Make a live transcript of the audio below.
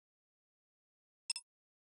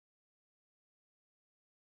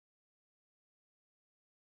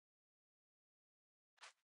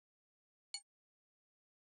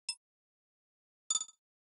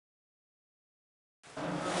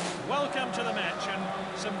come to the match, and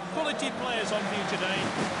some quality players on view today,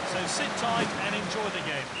 so sit tight and enjoy the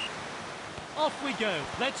game. Off we go.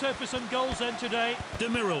 Let's hope for some goals then today.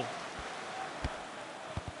 Demiral.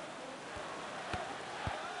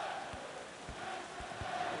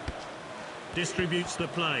 Distributes the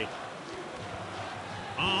play.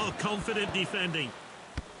 Oh, confident defending.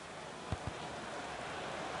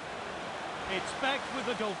 It's back with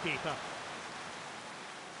the goalkeeper.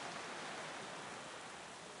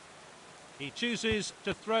 He chooses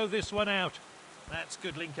to throw this one out. That's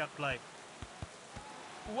good link-up play.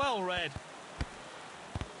 Well read.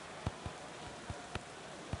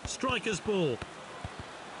 Striker's ball.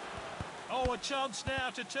 Oh, a chance now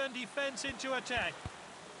to turn defence into attack.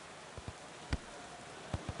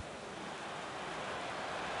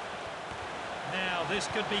 Now, this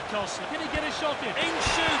could be costly. Can he get a shot in? In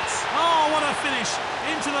shoots! Oh, what a finish!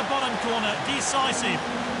 Into the bottom corner, decisive.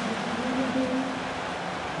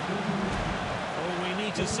 Oh, we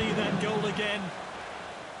need to see that goal again.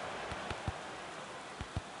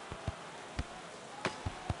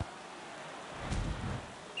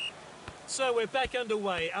 So we're back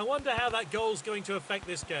underway. I wonder how that goal's going to affect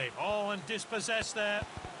this game. Oh, and dispossessed there.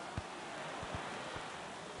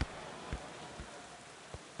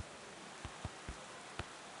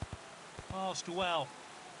 Passed well.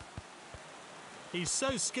 He's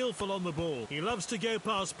so skillful on the ball. He loves to go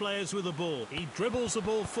past players with the ball. He dribbles the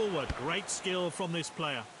ball forward. Great skill from this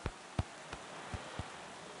player.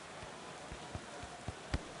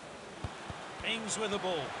 Ings with the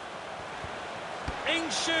ball.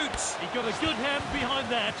 Ings shoots! He got a good hand behind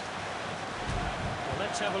that. Well,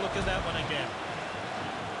 let's have a look at that one again.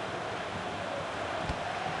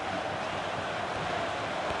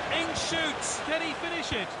 Ings shoots! Can he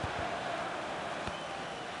finish it?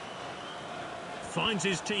 Finds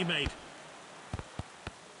his teammate.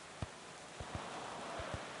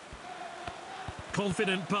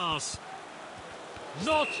 Confident pass.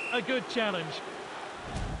 Not a good challenge.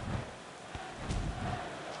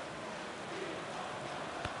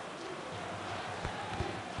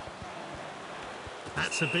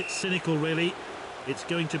 That's a bit cynical, really. It's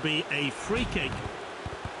going to be a free kick.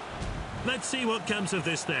 Let's see what comes of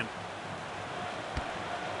this then.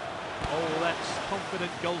 Oh, that's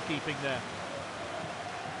confident goalkeeping there.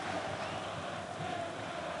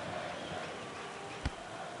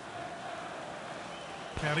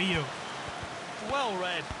 Carrillo. Well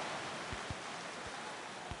read.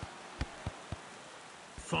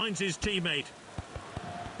 Finds his teammate.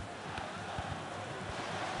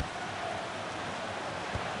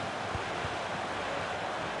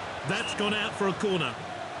 That's gone out for a corner.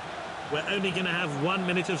 We're only going to have 1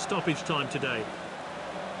 minute of stoppage time today.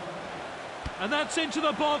 And that's into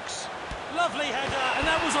the box. Lovely header, and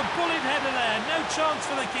that was a bullet header there. No chance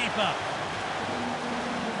for the keeper.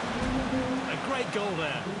 A great goal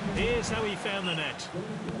there. Here's how he found the net.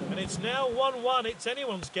 And it's now 1-1. It's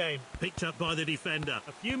anyone's game. Picked up by the defender.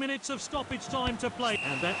 A few minutes of stoppage time to play.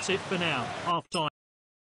 And that's it for now. Half time.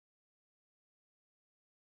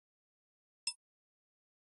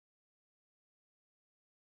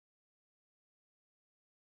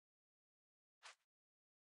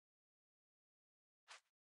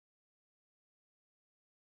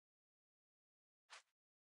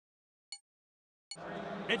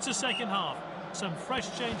 It's a second half. Some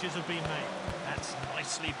fresh changes have been made. That's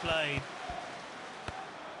nicely played.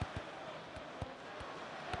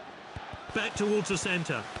 Back towards the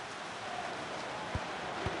centre.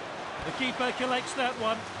 The keeper collects that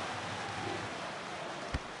one.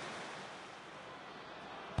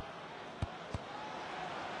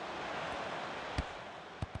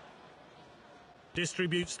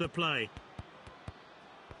 Distributes the play.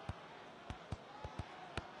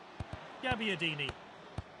 Gabbiadini.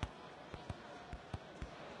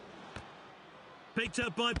 Picked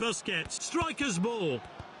up by Busquets. Striker's ball.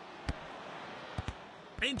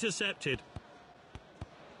 Intercepted.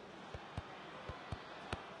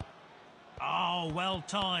 Oh, well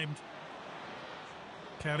timed.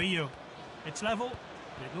 Carrillo. It's level.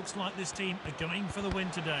 It looks like this team are going for the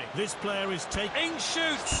win today. This player is taking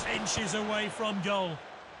shoots inches away from goal.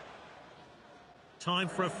 Time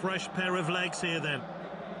for a fresh pair of legs here then.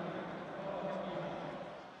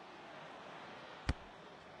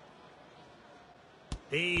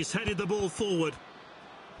 He's headed the ball forward.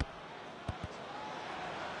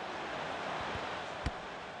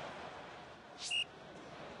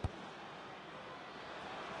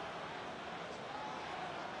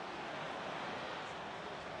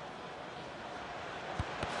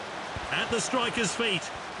 At the striker's feet.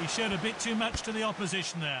 He showed a bit too much to the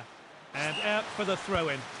opposition there. And out for the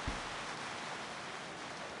throw-in.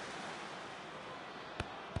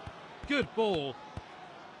 Good ball.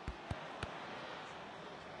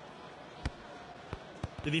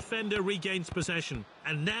 The defender regains possession,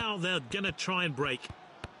 and now they're going to try and break.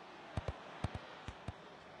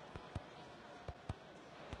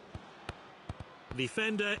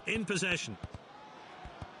 Defender in possession.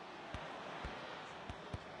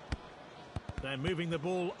 They're moving the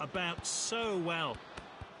ball about so well.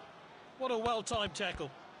 What a well-timed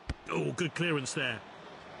tackle. Oh, good clearance there.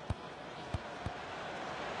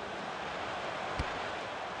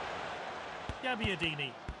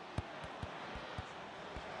 Gabbiadini.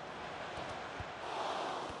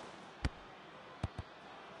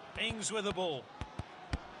 Ings with the ball.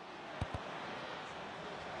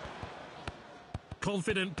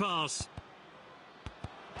 Confident pass.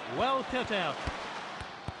 Well cut out.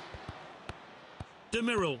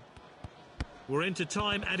 Demiral. We're into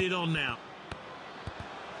time added on now.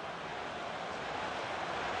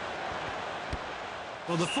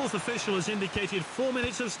 Well, the fourth official has indicated 4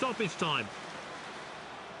 minutes of stoppage time.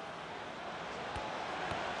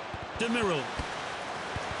 Demiral.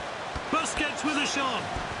 Busquets with a shot.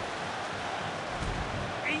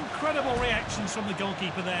 Incredible reactions from the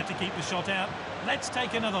goalkeeper there to keep the shot out. Let's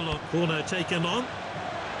take another look. Corner taken on.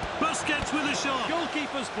 Busquets with a shot.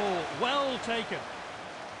 Goalkeeper's ball, well taken.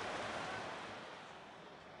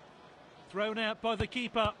 Thrown out by the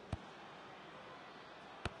keeper.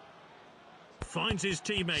 Finds his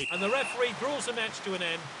teammate. And the referee draws the match to an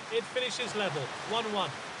end. It finishes level, 1-1.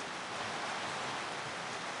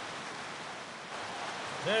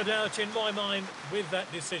 No doubt in my mind with that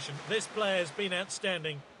decision. This player's been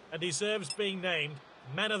outstanding and deserves being named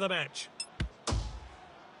man of the match.